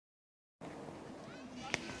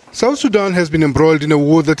South Sudan has been embroiled in a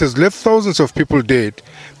war that has left thousands of people dead.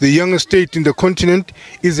 The youngest state in the continent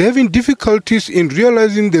is having difficulties in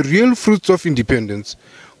realizing the real fruits of independence.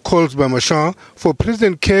 Calls by Machar for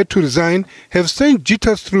President Kiir to resign have sent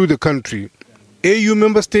jitters through the country. AU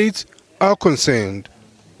member states are concerned.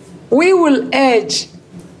 We will urge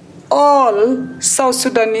all South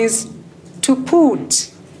Sudanese to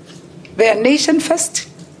put their nation first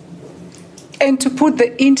and to put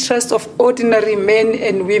the interests of ordinary men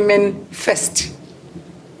and women first.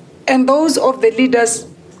 And those of the leaders,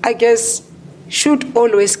 I guess, should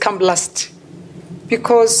always come last,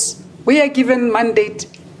 because we are given mandate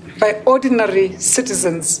by ordinary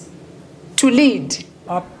citizens to lead.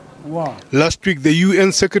 Last week, the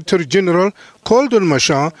UN Secretary General called on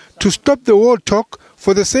Machar to stop the war talk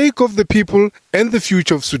for the sake of the people and the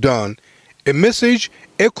future of Sudan, a message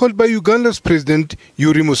echoed by Uganda's President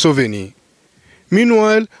Yoweri Museveni.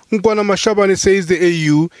 Meanwhile, Nkwana Mashabane says the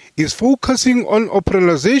AU is focusing on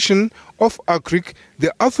operationalization of ACRIC,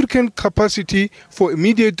 the African Capacity for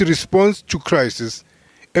Immediate Response to Crisis,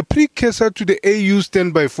 a precursor to the AU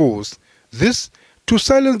standby force. This to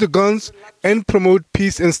silence the guns and promote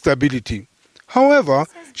peace and stability. However,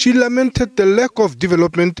 she lamented the lack of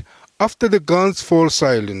development after the guns fall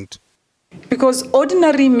silent. Because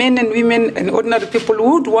ordinary men and women and ordinary people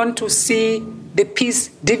would want to see the peace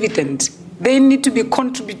dividend. They need to be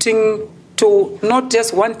contributing to not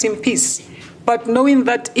just wanting peace, but knowing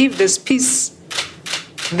that if there's peace,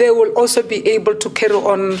 they will also be able to carry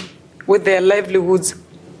on with their livelihoods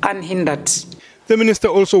unhindered. The minister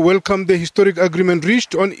also welcomed the historic agreement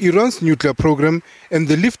reached on Iran's nuclear program and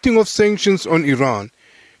the lifting of sanctions on Iran.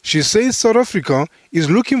 She says South Africa is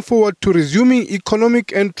looking forward to resuming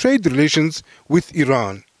economic and trade relations with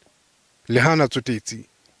Iran. Lehana Tsotetsi,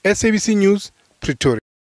 SABC News, Pretoria.